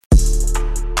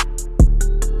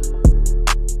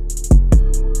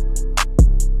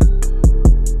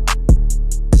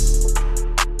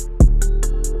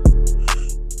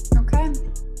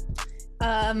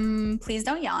Please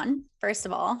don't yawn. First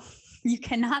of all, you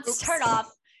cannot start off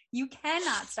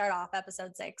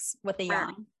episode 6 with a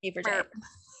yawn.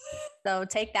 So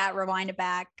take that, rewind it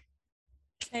back.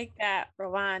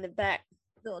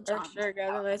 Little John.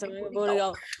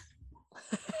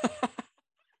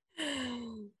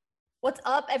 What's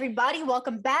up, everybody?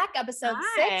 Welcome back. Episode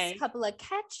 6, couple of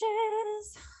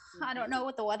catches. I don't know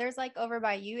what the weather's like over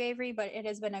by you, Avery, but it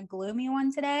has been a gloomy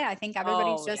one today. I think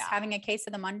everybody's having a case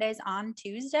of the Mondays on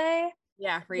Tuesday.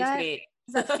 Yeah, retweet.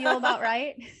 Does that feel about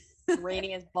right?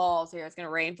 Raining as balls here. It's going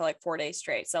to rain for like 4 days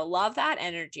straight. So love that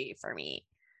energy for me.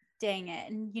 Dang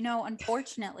it. And,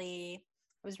 unfortunately,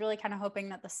 I was really kind of hoping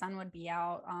that the sun would be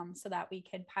out so that we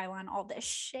could pile on all this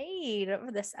shade over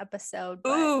this episode.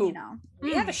 But,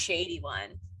 we have a shady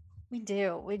one. We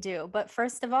do. But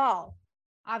first of all,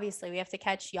 obviously, we have to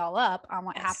catch y'all up on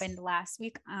what happened last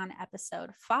week on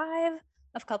episode 5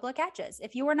 of Couple of Catches.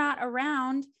 If you were not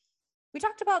around, we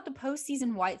talked about the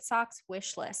postseason White Sox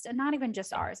wish list, and not even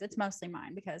just ours. It's mostly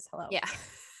mine because, hello. Yeah.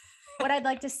 What I'd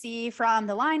like to see from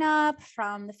the lineup,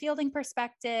 from the fielding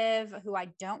perspective, who I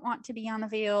don't want to be on the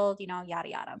field, yada,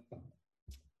 yada.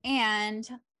 And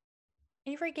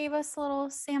Avery gave us a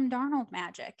little Sam Darnold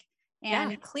magic.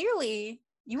 And clearly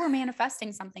you were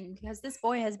manifesting something because this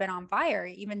boy has been on fire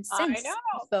even since you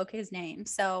spoke his name.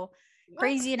 So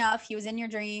crazy enough, he was in your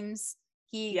dreams.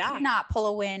 He could not pull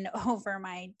a win over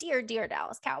my dear, dear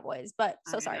Dallas Cowboys, but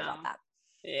sorry about that.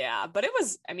 Yeah, but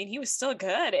he was still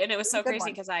good. And it was so crazy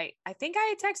because I think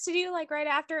I texted you like right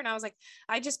after and I was like,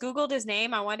 I just Googled his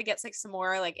name. I wanted to get like some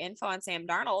more like info on Sam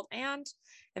Darnold, and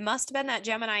it must have been that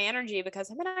Gemini energy because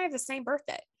him and I have the same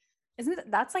birthday.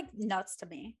 That's like nuts to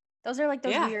me. Those are like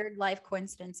those weird life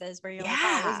coincidences where you're like,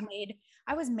 oh,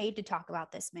 I was made to talk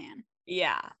about this man.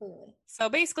 Yeah. Cool. So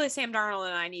basically Sam Darnold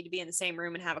and I need to be in the same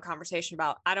room and have a conversation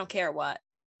about, I don't care what.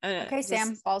 Okay,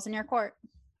 Sam, ball's in your court.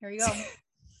 Here you go.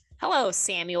 Hello,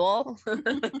 Samuel.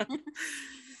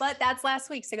 But that's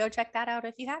last week, so go check that out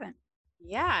if you haven't.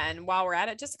 Yeah, and while we're at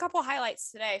it, just a couple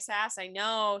highlights today. Sass, I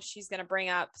know she's going to bring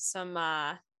up some,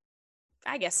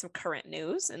 some current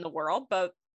news in the world,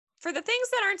 but for the things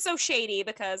that aren't so shady,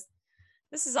 because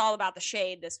this is all about the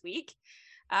shade this week.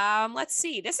 Let's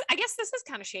see. This is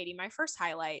kind of shady. My first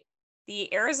highlight,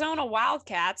 the Arizona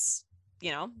Wildcats,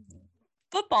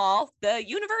 football, the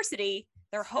university,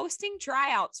 they're hosting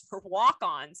tryouts for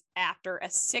walk-ons after a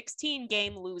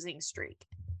 16-game losing streak.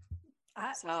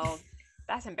 So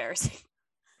that's embarrassing.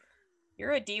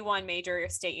 You're a D1 major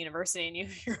state university and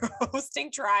you're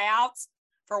hosting tryouts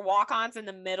for walk-ons in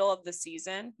the middle of the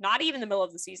season. Not even the middle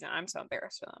of the season. I'm so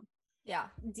embarrassed for them. Yeah.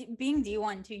 Being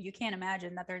D1 too, you can't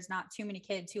imagine that there's not too many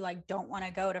kids who like don't want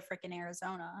to go to freaking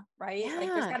Arizona, right? Yeah. Like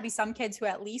there's got to be some kids who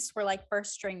at least were like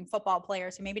first string football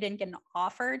players who maybe didn't get an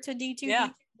offer to D2,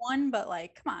 D1, but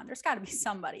like, come on, there's got to be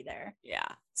somebody there. Yeah.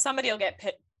 Somebody will get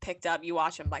picked up. You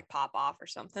watch them like pop off or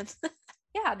something.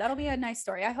 Yeah, that'll be a nice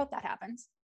story. I hope that happens.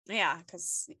 Yeah,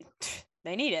 because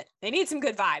they need it. They need some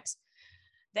good vibes.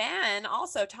 Then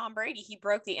also Tom Brady, he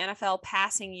broke the NFL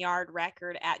passing yard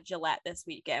record at Gillette this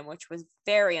weekend, which was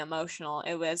very emotional.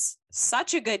 It was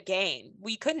such a good game.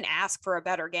 We couldn't ask for a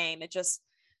better game. It just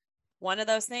one of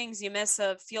those things. You miss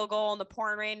a field goal in the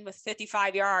pouring rain with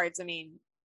 55 yards. I mean,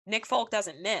 Nick Folk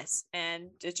doesn't miss.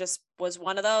 And it just was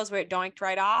one of those where it doinked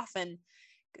right off and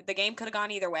the game could have gone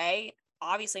either way.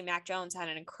 Obviously, Mac Jones had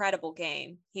an incredible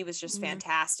game. He was just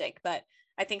fantastic. But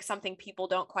I think something people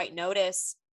don't quite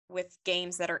notice with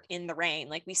games that are in the rain,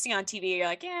 like we see on TV, you're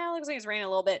like, yeah, it looks like it's raining a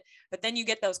little bit, but then you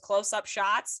get those close-up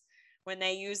shots when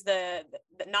they use the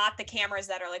not the cameras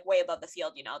that are like way above the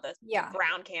field, the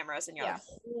ground cameras, and you're like,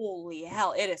 holy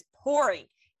hell, it is pouring.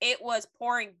 It was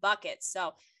pouring buckets.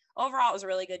 So overall, it was a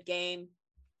really good game.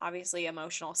 Obviously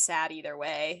emotional, sad either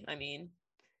way. I mean,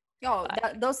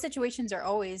 those situations are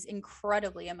always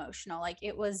incredibly emotional. Like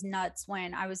it was nuts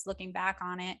when I was looking back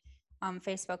on it.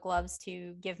 Facebook loves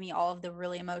to give me all of the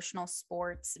really emotional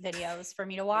sports videos for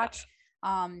me to watch.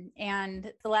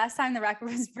 And the last time the record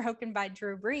was broken by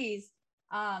Drew Brees,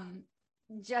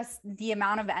 just the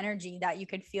amount of energy that you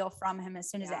could feel from him as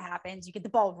soon as it happens. You get the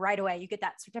ball right away. You get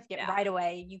that certificate right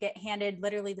away. You get handed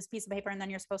literally this piece of paper, and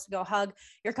then you're supposed to go hug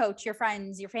your coach, your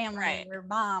friends, your family, your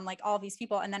mom, like all these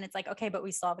people. And then it's like, okay, but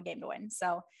we still have a game to win.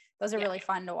 So those are really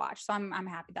fun to watch. So I'm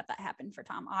happy that happened for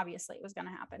Tom. Obviously it was going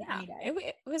to happen any day.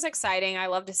 It was exciting. I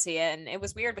love to see it. And it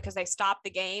was weird because they stopped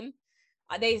the game.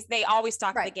 They always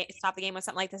stop the game when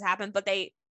something like this happened, but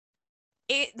the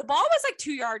ball was like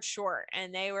 2 yards short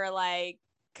and they were like,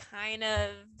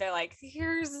 they're like,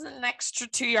 here's an extra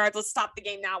 2 yards. Let's stop the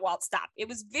game now while it stopped. It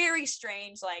was very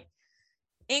strange. Like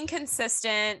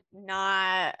inconsistent,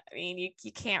 not, I mean,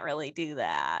 you can't really do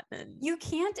that. And you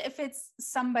can't if it's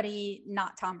somebody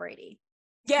not Tom Brady.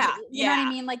 Yeah. You know what I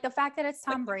mean? Like the fact that it's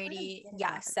Tom Brady,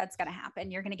 yes, that's going to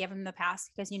happen. You're going to give him the pass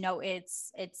because you know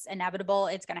it's inevitable.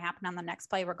 It's going to happen on the next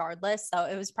play regardless. So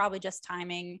it was probably just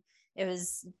timing. It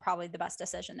was probably the best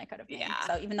decision they could have made. Yeah.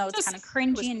 So even though it's kind of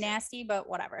cringy and nasty, but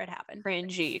whatever, it happened.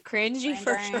 Cringy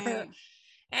for sure.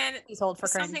 And he's old for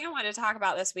cringe. Something I wanted to talk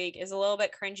about this week is a little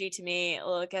bit cringy to me.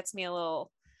 It gets me a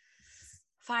little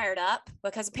fired up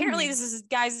because apparently this is,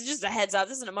 guys, just a heads up.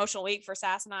 This is an emotional week for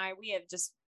Sass and I.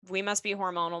 We must be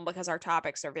hormonal because our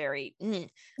topics are very,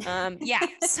 yeah.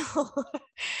 So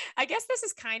I guess this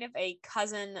is kind of a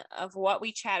cousin of what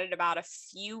we chatted about a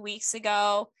few weeks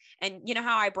ago. And you know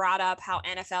how I brought up how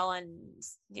NFL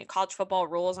and college football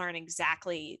rules aren't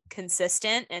exactly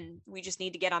consistent and we just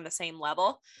need to get on the same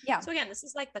level. Yeah. So again, this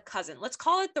is like the cousin. Let's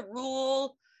call it the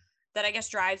rule that I guess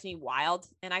drives me wild.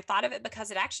 And I thought of it because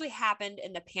it actually happened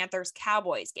in the Panthers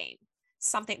Cowboys game.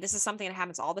 This is something that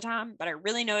happens all the time, but I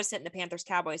really noticed it in the Panthers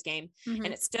Cowboys game and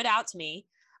it stood out to me.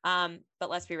 But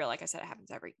let's be real. Like I said, it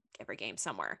happens every game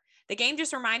somewhere. The game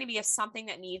just reminded me of something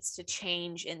that needs to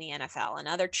change in the NFL,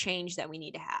 another change that we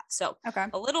need to have. So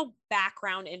a little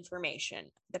background information.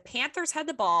 The Panthers had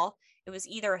the ball. It was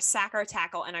either a sack or a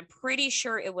tackle. And I'm pretty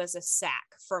sure it was a sack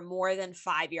for more than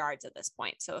 5 yards at this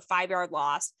point. So a 5-yard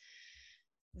loss.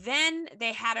 Then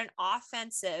they had an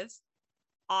offensive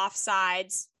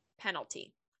offsides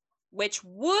penalty, which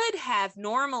would have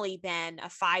normally been a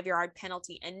 5-yard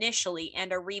penalty initially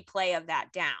and a replay of that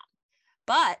down.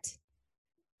 But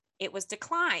it was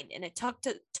declined and it took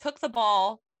the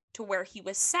ball to where he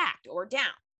was sacked or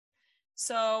down.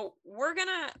 So we're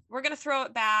gonna throw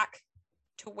it back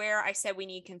to where I said we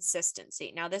need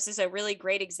consistency. Now, this is a really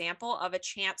great example of a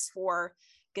chance for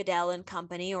Goodell and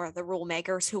company or the rule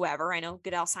makers, whoever. I know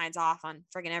Goodell signs off on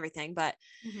friggin' everything, but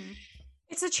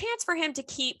it's a chance for him to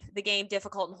keep the game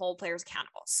difficult and hold players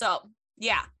accountable. So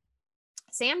yeah,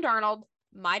 Sam Darnold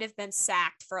might have been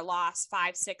sacked for a loss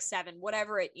 5, 6, 7,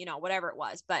 whatever it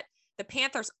was, but the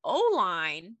Panthers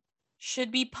O-line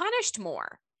should be punished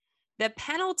more. The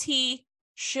penalty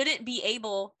shouldn't be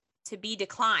able to be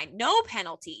declined. No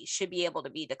penalty should be able to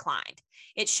be declined.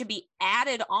 It should be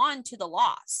added on to the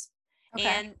loss.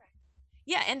 And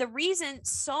the reason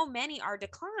so many are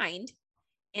declined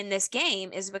in this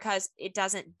game is because it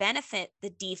doesn't benefit the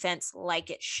defense like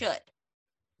it should.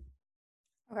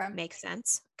 Okay. Makes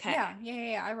sense. Okay.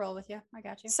 Yeah. I roll with you. I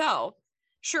got you. So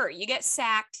sure, you get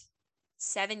sacked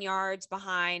 7 yards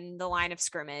behind the line of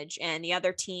scrimmage and the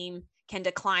other team can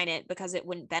decline it because it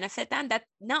wouldn't benefit them. That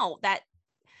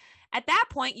at that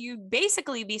point, you'd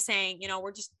basically be saying,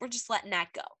 we're just letting that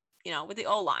go, with the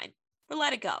O-line, we'll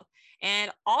let it go.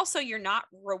 And also you're not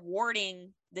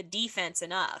rewarding the defense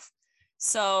enough.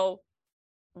 So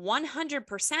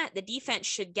 100% the defense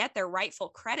should get their rightful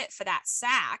credit for that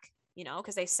sack,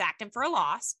 because they sacked him for a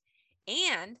loss,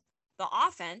 and the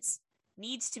offense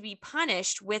needs to be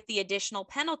punished with the additional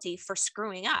penalty for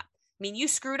screwing up. I mean, you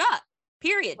screwed up,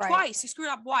 period. Right. Twice. You screwed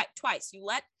up twice. You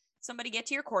let somebody get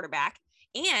to your quarterback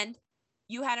and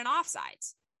you had an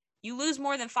offsides. You lose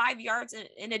more than 5 yards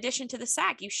in addition to the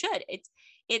sack. You should.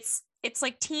 It's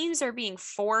like teams are being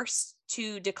forced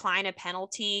to decline a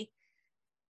penalty,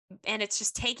 and it's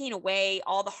just taking away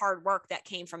all the hard work that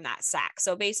came from that sack.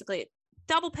 So basically,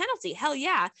 double penalty. Hell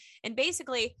yeah. And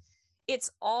basically, it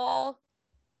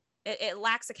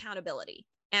lacks accountability.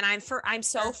 And I'm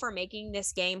so for making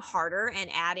this game harder and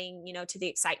adding, to the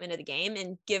excitement of the game,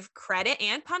 and give credit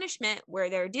and punishment where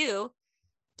they're due.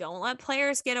 Don't let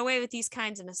players get away with these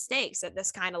kinds of mistakes at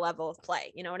this kind of level of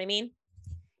play. You know what I mean?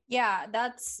 Yeah,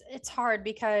 it's hard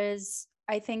because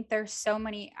I think there's so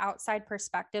many outside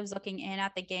perspectives looking in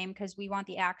at the game because we want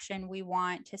the action. We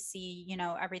want to see,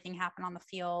 everything happen on the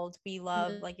field. We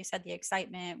love, like you said, the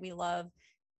excitement. We love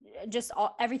just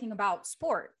everything about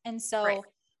sport. And so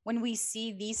when we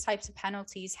see these types of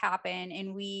penalties happen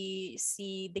and we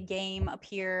see the game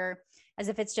appear as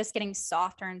if it's just getting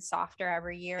softer and softer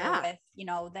every year with,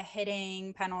 the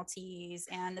hitting penalties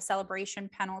and the celebration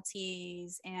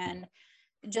penalties and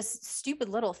just stupid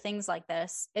little things like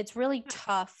this, it's really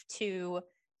tough to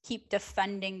keep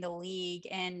defending the league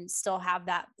and still have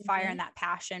that fire and that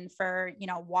passion for,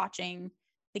 watching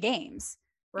the games.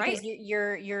 Right. Because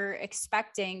you're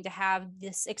expecting to have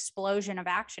this explosion of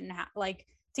action,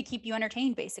 to keep you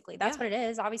entertained, basically. That's what it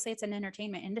is. Obviously it's an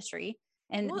entertainment industry.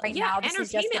 And now this is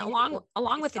just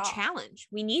along with the challenge.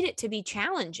 We need it to be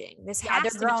challenging. This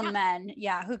has they're grown men.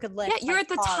 Yeah. Who could live? Yeah. You're at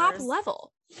the top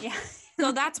level. Yeah.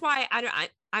 So that's why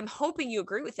I'm hoping you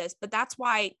agree with this, but that's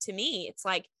why to me, it's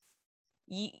like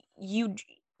you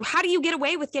how do you get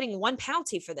away with getting one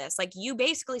penalty for this? Like, you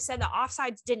basically said the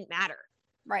offsides didn't matter.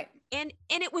 Right. And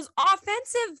it was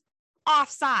offensive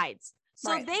offsides.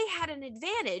 So Right. they had an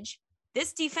advantage.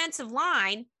 This defensive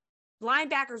line,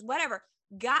 linebackers, whatever,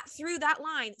 got through that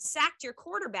line, sacked your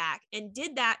quarterback, and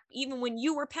did that even when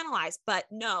you were penalized. But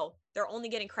no, they're only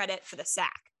getting credit for the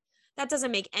sack. That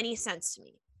doesn't make any sense to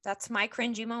me. That's my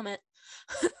cringy moment.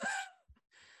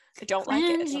 I don't like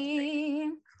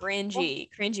it.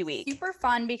 Cringy week. Super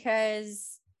fun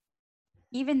because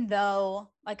even though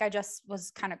like I just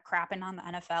was kind of crapping on the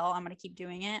NFL, I'm going to keep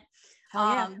doing it.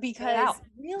 Because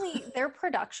really their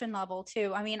production level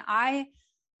too. I mean, I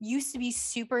used to be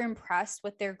super impressed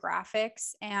with their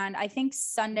graphics, and I think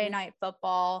Sunday Night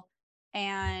Football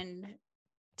and,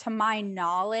 to my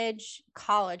knowledge,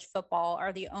 college football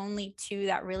are the only two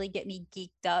that really get me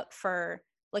geeked up for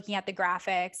looking at the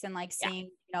graphics and like seeing,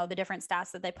 the different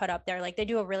stats that they put up there. Like, they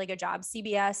do a really good job.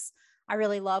 CBS, I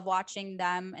really love watching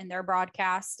them and their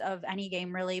broadcast of any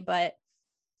game really, but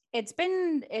it's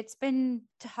been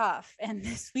tough. And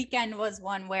this weekend was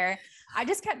one where I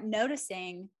just kept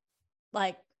noticing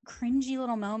like cringy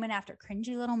little moment after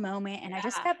cringy little moment. And I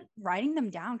just kept writing them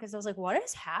down because I was like, what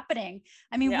is happening?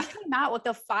 I mean, we came out with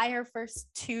the fire first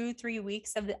 2-3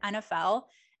 weeks of the NFL.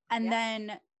 And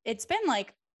then it's been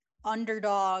like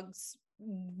underdogs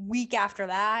week after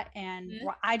that. And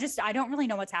I don't really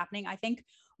know what's happening. I think,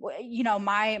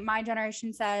 my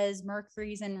generation says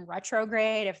Mercury's in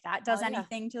retrograde, if that does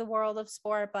anything to the world of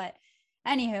sport. But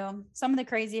anywho, some of the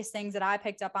craziest things that I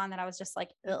picked up on that I was just like,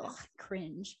 ugh,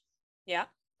 cringe. Yeah.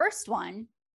 First one,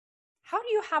 how do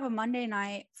you have a Monday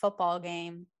night football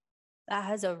game that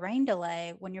has a rain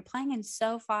delay when you're playing in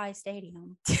SoFi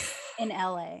Stadium in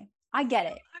LA? I get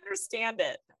it. I understand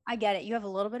it. I get it. You have a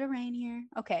little bit of rain here.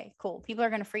 Okay, cool. People are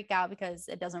going to freak out because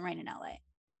it doesn't rain in LA.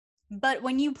 But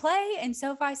when you play in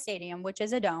SoFi Stadium, which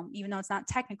is a dome, even though it's not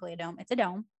technically a dome, it's a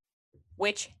dome.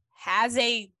 Which has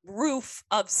a roof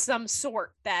of some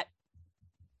sort that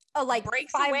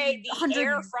breaks away the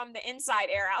air from the inside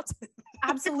air out.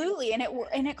 Absolutely.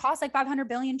 And it costs like $500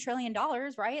 billion trillion,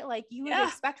 right? Like, you would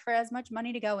expect for as much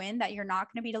money to go in that you're not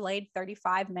going to be delayed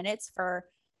 35 minutes for,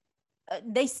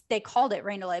 they called it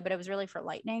rain delay, but it was really for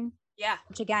lightning. Yeah.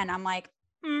 Which again, I'm like,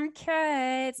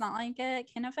 okay, it's not like it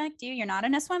can affect you. You're not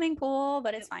in a swimming pool,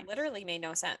 but it's fine. Literally made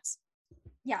no sense.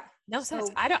 Yeah. No sense.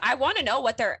 I want to know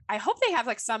I hope they have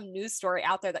like some news story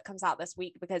out there that comes out this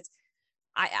week, because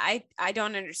I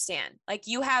don't understand. Like,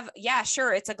 you have,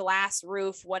 sure, it's a glass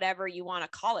roof, whatever you want to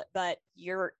call it, but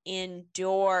you're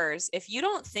indoors. If you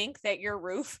don't think that your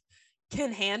roof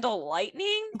can handle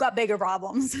lightning, you've got bigger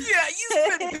problems. Yeah,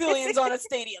 you spend billions on a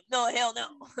stadium. No, hell no.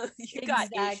 You got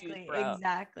issues, bro.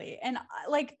 Exactly. And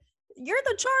like, you're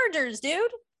the Chargers,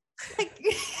 dude. Like,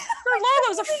 your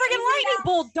logo's a freaking lightning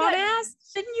bolt, dumbass.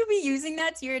 Shouldn't you be using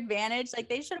that to your advantage? Like,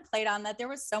 they should have played on that. There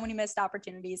was so many missed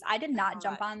opportunities. I did not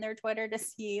jump on their Twitter to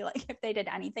see like if they did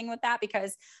anything with that,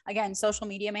 because again, social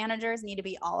media managers need to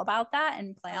be all about that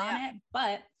and play on it.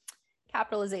 But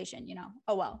capitalization,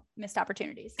 oh well, missed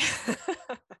opportunities.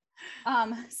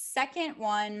 Second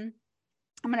one,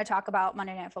 I'm going to talk about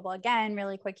Monday Night Football again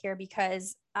really quick here,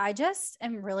 because I just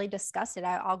am really disgusted.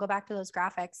 I'll go back to those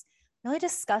graphics. Really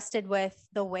disgusted with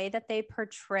the way that they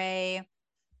portray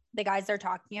the guys they're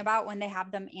talking about when they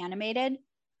have them animated.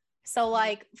 So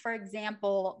like, for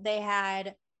example, they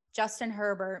had Justin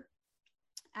Herbert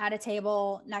at a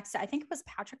table next to, I think it was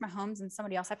Patrick Mahomes and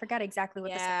somebody else. I forgot exactly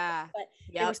what this was, but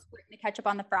they were splitting the ketchup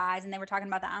on the fries and they were talking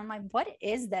about that. I'm like, what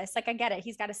is this? Like, I get it.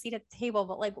 He's got a seat at the table,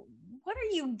 but like, what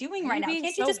are you doing right now?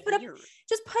 Can't you just put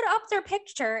up their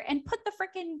picture and put the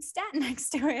freaking stat next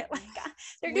to it? Like,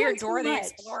 they're weird doing too Dora much. the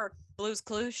Explorer, Blue's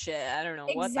Clues shit. I don't know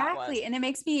what that was. Exactly. And it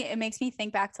makes me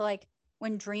think back to like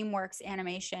when DreamWorks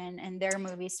Animation and their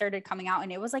movies started coming out,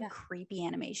 and it was like creepy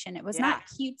animation. It was not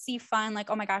cutesy fun.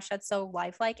 Like, oh my gosh, that's so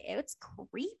lifelike. It's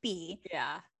creepy.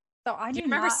 Yeah. So I do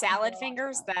remember Salad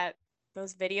Fingers,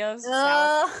 those videos?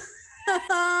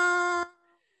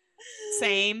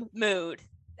 Same mood.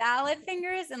 Salad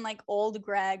Fingers and like Old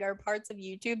Greg are parts of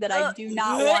YouTube that I do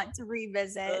not want to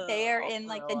revisit. They are in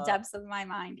like the depths of my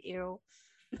mind. Ew.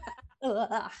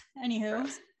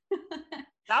 Anywho.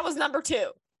 That was number 2.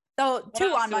 So 2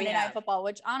 on Monday Night Football,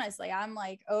 which honestly, I'm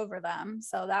like over them.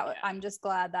 So I'm just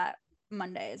glad that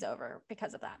Monday is over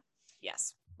because of that.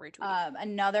 Yes. Retweet.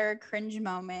 Another cringe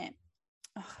moment.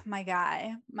 Oh, my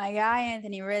guy,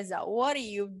 Anthony Rizzo. What are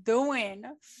you doing?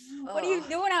 What are you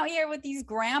doing out here with these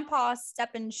grandpa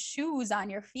stepping shoes on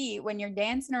your feet when you're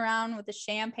dancing around with the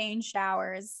champagne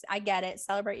showers? I get it.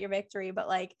 Celebrate your victory. But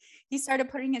like, he started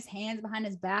putting his hands behind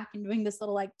his back and doing this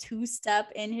little like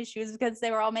 2-step in his shoes because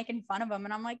they were all making fun of him.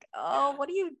 And I'm like, oh, what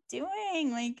are you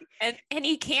doing? Like, and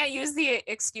he can't use the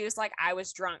excuse like I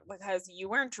was drunk, because you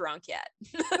weren't drunk yet.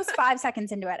 it was 5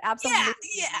 seconds into it. Absolutely.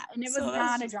 Yeah. And it was So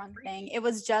not a drunk thing. It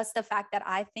was just the fact that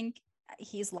I think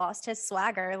he's lost his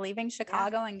swagger leaving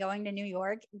Chicago and going to New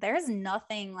York. There's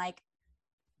nothing like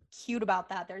cute about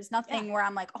that. There's nothing where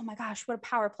I'm like, oh my gosh, what a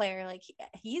power player. Like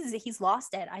he's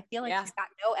lost it. I feel like he's got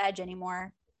no edge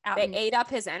anymore. They ate up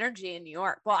his energy in New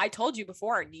York. Well, I told you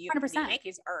before, the 100%.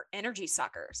 Yankees are energy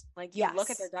suckers. Like you look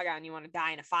at their dugout and you want to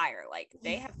die in a fire. Like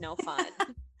they have no fun.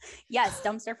 Yes,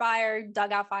 dumpster fire,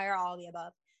 dugout fire, all of the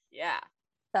above. Yeah.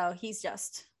 So he's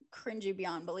just cringy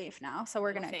beyond belief now. So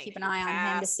we're gonna keep an eye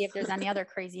on him to see if there's any other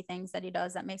crazy things that he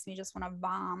does that makes me just want to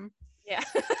bomb. Yeah.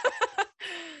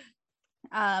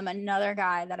 Another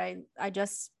guy that I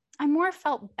more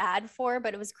felt bad for,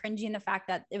 but it was cringy in the fact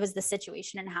that it was the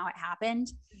situation and how it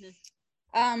happened.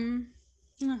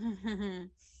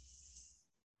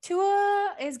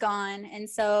 Tua is gone, and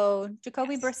so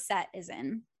Jacoby Brissett is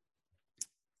in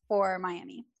for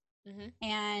Miami.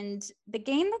 And the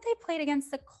game that they played against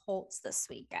the Colts this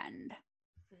weekend,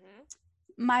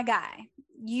 my guy,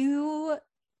 you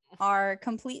are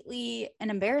completely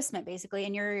an embarrassment, basically,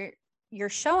 and you're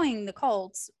showing the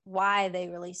Colts why they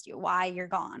released you, why you're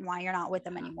gone, why you're not with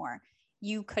them anymore.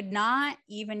 You could not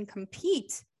even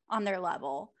compete on their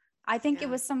level. I think it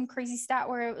was some crazy stat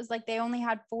where it was like they only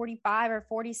had 45 or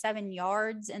 47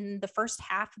 yards in the first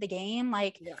half of the game.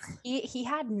 Like he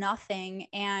had nothing.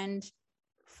 And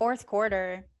fourth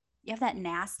quarter, you have that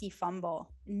nasty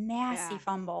fumble,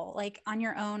 like on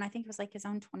your own. I think it was like his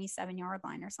own 27-yard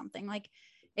line or something. Like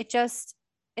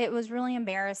it was really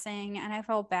embarrassing, and I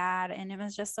felt bad, and it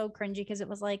was just so cringy because it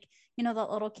was like, you know, the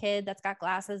little kid that's got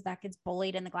glasses that gets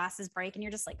bullied and the glasses break, and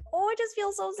you're just like, oh, I just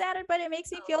feel so sad, but it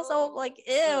makes me feel so like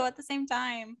ew at the same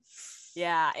time.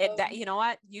 Yeah, that you know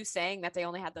what, you saying that they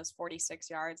only had those 46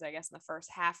 yards, I guess, in the first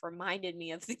half reminded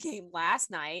me of the game last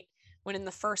night when in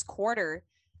the first quarter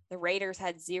the Raiders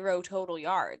had 0 total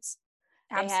yards.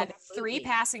 They had 3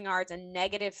 passing yards and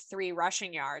 -3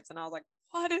 rushing yards, and I was like,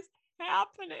 what is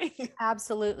happening?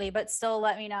 Absolutely. But still,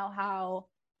 let me know how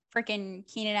freaking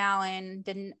Keenan Allen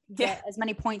didn't get as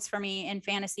many points for me in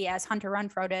fantasy as Hunter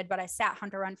Renfrow did, but I sat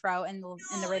Hunter Renfrow and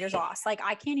the Raiders lost. Like,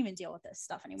 I can't even deal with this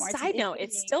stuff anymore. Side note,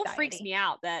 it still freaks me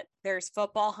out that there's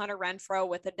football Hunter Renfrow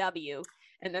with a W,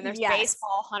 and then there's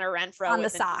baseball Hunter Renfrow on the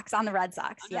Sox, on the Red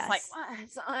Sox. I'm just like,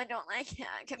 what? I don't like it.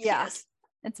 Yes.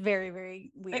 It's very,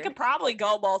 very weird. They could probably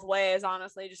go both ways,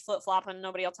 honestly, just flip-flopping and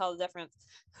nobody will tell the difference.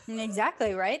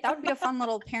 Exactly, right? That would be a fun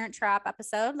little Parent Trap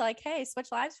episode. Like, hey,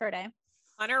 switch lives for a day.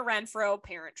 Hunter Renfrow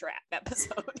Parent Trap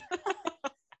episode.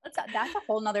 That's a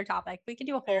whole nother topic. We could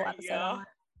do a whole episode on that.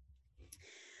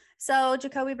 So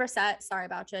Jacoby Brissett, sorry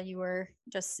about you. You were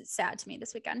just sad to me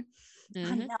this weekend.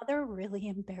 Another really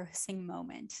embarrassing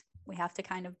moment. We have to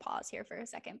kind of pause here for a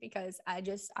second because I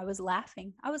was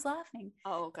laughing.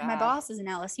 Oh God. My boss is an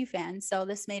LSU fan, so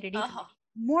this made it even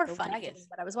more funny to me,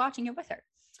 but I was watching it with her.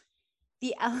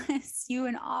 The LSU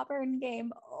and Auburn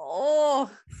game.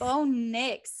 Oh, Bo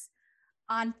Nix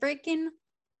on freaking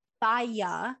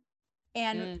fire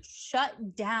and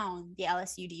shut down the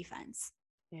LSU defense.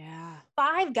 Yeah.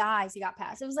 5 guys he got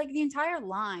past. It was like the entire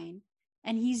line,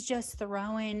 and he's just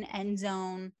throwing end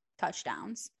zone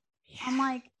touchdowns. Yeah. I'm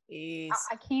like,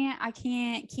 I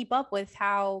can't keep up with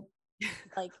how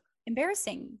like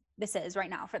embarrassing this is right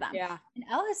now for them. Yeah. And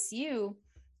LSU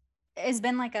has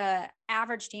been like a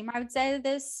average team, I would say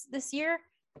this year.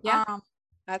 Yeah.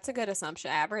 That's a good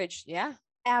assumption. Average. Yeah.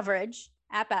 Average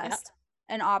at best. Yep.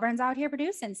 And Auburn's out here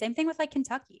producing. Same thing with like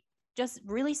Kentucky. Just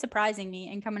really surprising me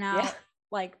and coming out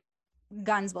like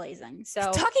guns blazing. So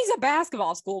Kentucky's a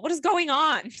basketball school. What is going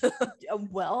on?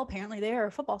 Well, apparently they are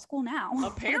a football school now.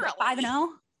 Apparently 5-0,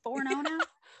 4-0 now.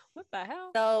 What the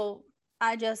hell? So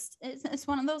it's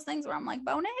one of those things where I'm like,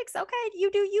 Bo Nix, okay,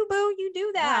 you do you, boo, you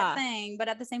do that thing. But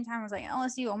at the same time, I was like,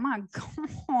 LSU, oh my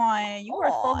God, you are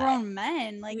full-grown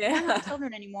men. Like, you're not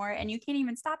children anymore, and you can't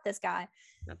even stop this guy.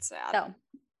 That's sad.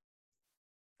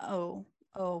 So,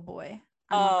 oh boy.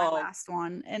 I'm on my last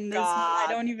one. And this one, I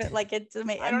don't even like it to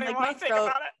make. I don't even want to think about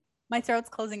it. My throat's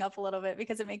closing up a little bit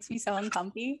because it makes me so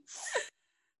uncomfy.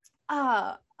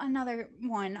 Another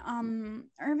one.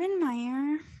 Urban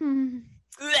Meyer.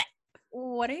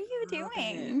 What are you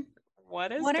doing?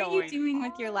 What is What are you going doing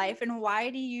with your on? life? And why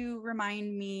do you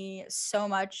remind me so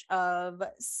much of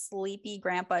sleepy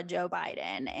grandpa Joe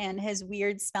Biden and his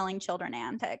weird spelling children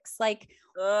antics? Like,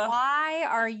 Ugh. why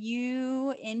are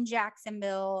you in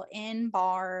Jacksonville in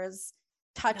bars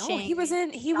touching? No, he was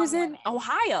in women?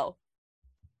 Ohio.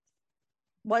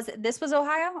 This was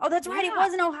Ohio? Oh, that's right. It Yeah.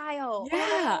 was in Ohio.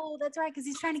 Yeah. Oh, that's right. Because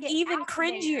he's trying to get Even out of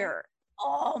cringier. there.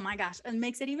 Oh my gosh. It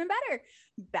makes it even better.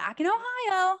 Back in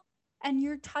Ohio, and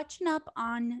you're touching up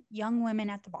on young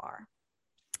women at the bar.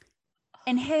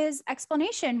 And his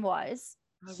explanation was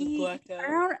he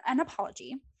earned an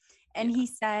apology. And he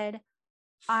said,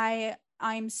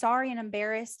 I'm sorry and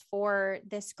embarrassed for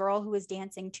this girl who was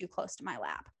dancing too close to my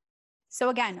lap. So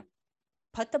again,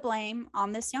 put the blame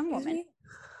on this young woman.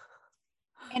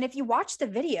 And if you watch the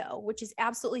video, which is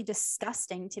absolutely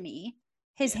disgusting to me,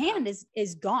 his hand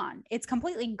is gone. It's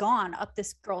completely gone up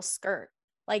this girl's skirt.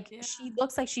 Like she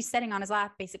looks like she's sitting on his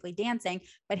lap, basically dancing,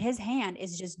 but his hand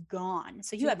is just gone.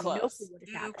 So you have no clue what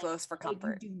is happening. Too close for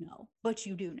comfort. You do know, but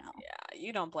you do know. Yeah,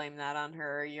 you don't blame that on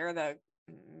her. You're the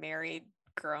married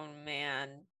grown man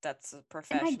that's a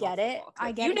professional. And I get it.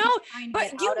 I get it. You know,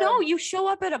 but you know, you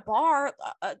show up at a bar,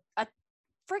 a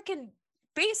freaking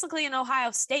basically an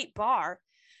Ohio State bar.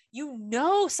 You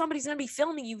know somebody's going to be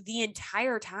filming you the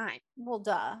entire time. Well,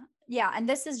 duh. Yeah. And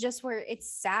this is just where it's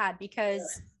sad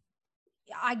because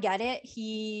I get it.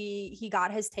 He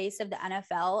got his taste of the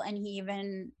NFL, and he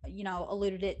even,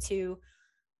 alluded it to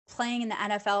playing in the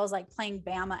NFL is like playing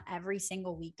Bama every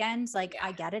single weekend. Like,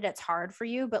 I get it. It's hard for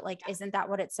you, but like, isn't that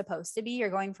what it's supposed to be? You're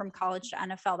going from college to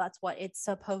NFL. That's what it's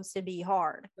supposed to be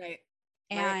hard. Right.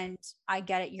 And I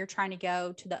get it. You're trying to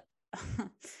go to the,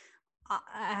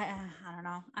 I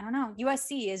don't know.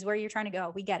 USC is where you're trying to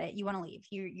go. We get it. You want to leave.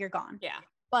 You're gone. Yeah.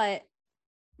 But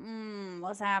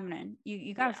what's happening?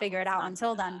 You got to figure it out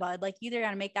until then, bud. Like, you either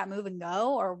got to make that move and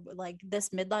go, or like this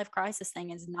midlife crisis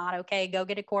thing is not okay. Go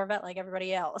get a Corvette like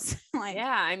everybody else. Like,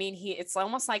 yeah. I mean, it's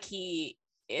almost like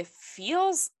it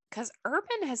feels, because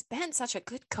Urban has been such a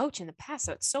good coach in the past.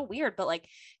 So it's so weird, but like,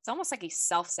 it's almost like he's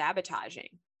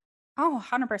self-sabotaging. Oh,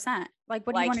 100%. Like,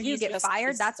 what do you want to do? Get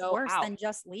fired? That's worse than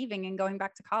just leaving and going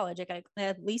back to college. Like,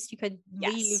 at least you could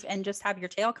leave and just have your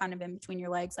tail kind of in between your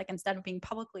legs, like, instead of being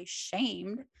publicly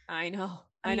shamed. I know.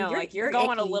 Like, you're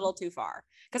going a little too far.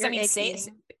 Because I mean,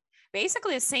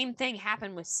 basically the same thing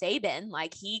happened with Saban.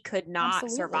 Like, he could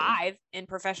not survive in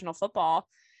professional football,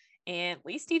 and at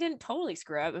least he didn't totally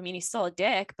screw up. I mean, he's still a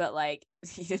dick, but like,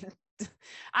 he didn't.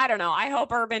 I don't know. I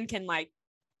hope Urban can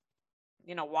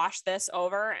wash this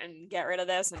over and get rid of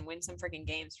this and win some freaking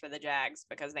games for the Jags,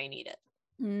 because they need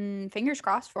it. Fingers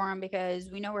crossed for him, because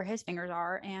we know where his fingers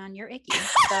are, and you're icky.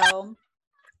 So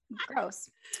gross.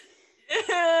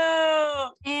 Ew.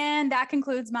 And that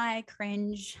concludes my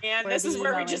cringe. And this is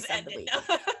where we just ended.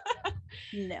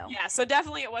 No. Yeah, so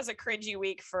definitely it was a cringy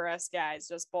week for us guys,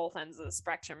 just both ends of the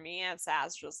spectrum. Me and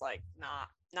Sass just like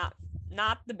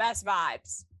not the best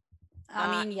vibes.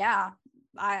 I mean, yeah.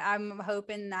 I'm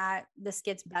hoping that this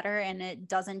gets better and it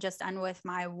doesn't just end with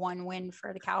my one win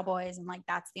for the Cowboys, and like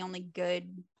that's the only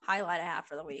good highlight I have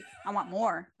for the week. I want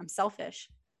more. I'm selfish.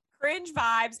 Cringe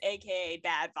vibes, aka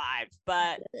bad vibes,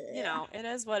 but it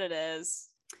is what it is.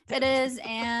 It is.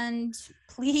 And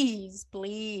please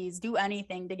do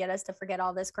anything to get us to forget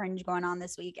all this cringe going on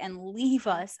this week, and leave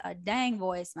us a dang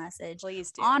voice message,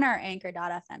 please do, on our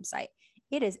anchor.fm site.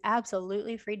 It is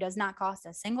absolutely free, does not cost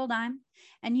a single dime,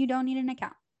 and you don't need an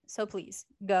account. So please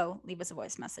go leave us a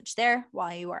voice message there.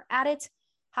 While you are at it,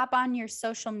 hop on your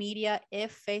social media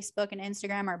if Facebook and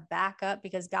Instagram are back up,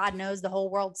 because God knows the whole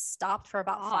world stopped for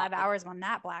about 5 hours when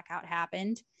that blackout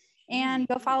happened. And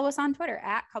go follow us on Twitter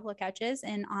at Couple of Catches,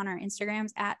 and on our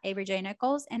Instagrams at Avery J.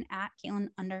 Nichols and at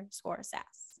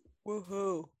Keelan_Sass.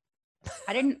 Woohoo.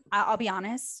 I'll be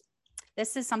honest.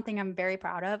 This is something I'm very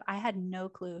proud of. I had no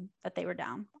clue that they were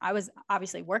down. I was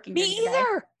obviously working. Me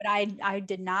either. But I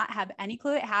did not have any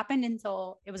clue it happened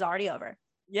until it was already over.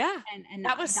 Yeah. And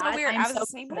that was so weird. I was the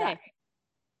same way,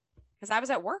 because I was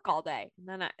at work all day.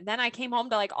 And then I came home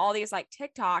to like all these like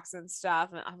TikToks and stuff.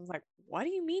 And I was like, what do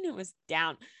you mean it was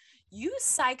down? You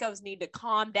psychos need to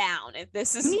calm down. If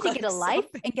this is, you need to get a life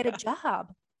and get a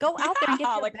job. Go out there and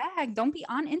get your bag. Don't be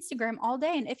on Instagram all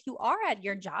day. And if you are at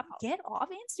your job, get off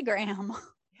Instagram.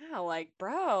 Yeah, like,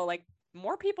 bro, like,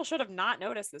 more people should have not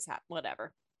noticed this.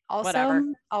 Whatever.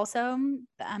 Also,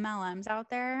 the MLMs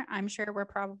out there, I'm sure we're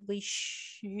probably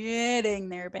shitting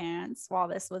their pants while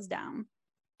this was down.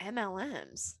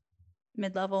 MLMs,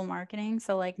 mid-level marketing.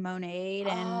 So like Monade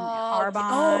and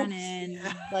Arbonne and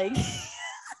like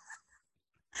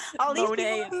all these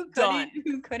people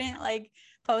who couldn't like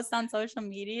post on social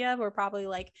media were probably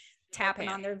like tapping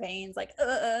on their veins like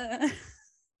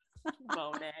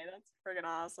Monet, that's freaking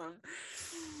awesome.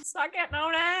 Suck it,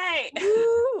 Monet.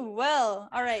 Woo! Well,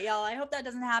 all right, y'all. I hope that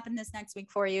doesn't happen this next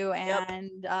week for you,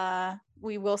 and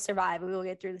we will survive. We will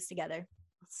get through this together.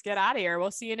 Let's get out of here.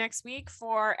 We'll see you next week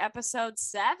for episode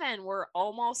 7. We're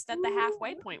almost at the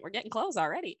halfway point. We're getting close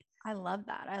already. I love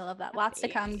that. Lots to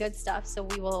come. Good stuff. So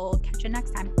we will catch you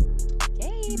next time.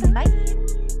 Okay.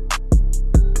 Bye.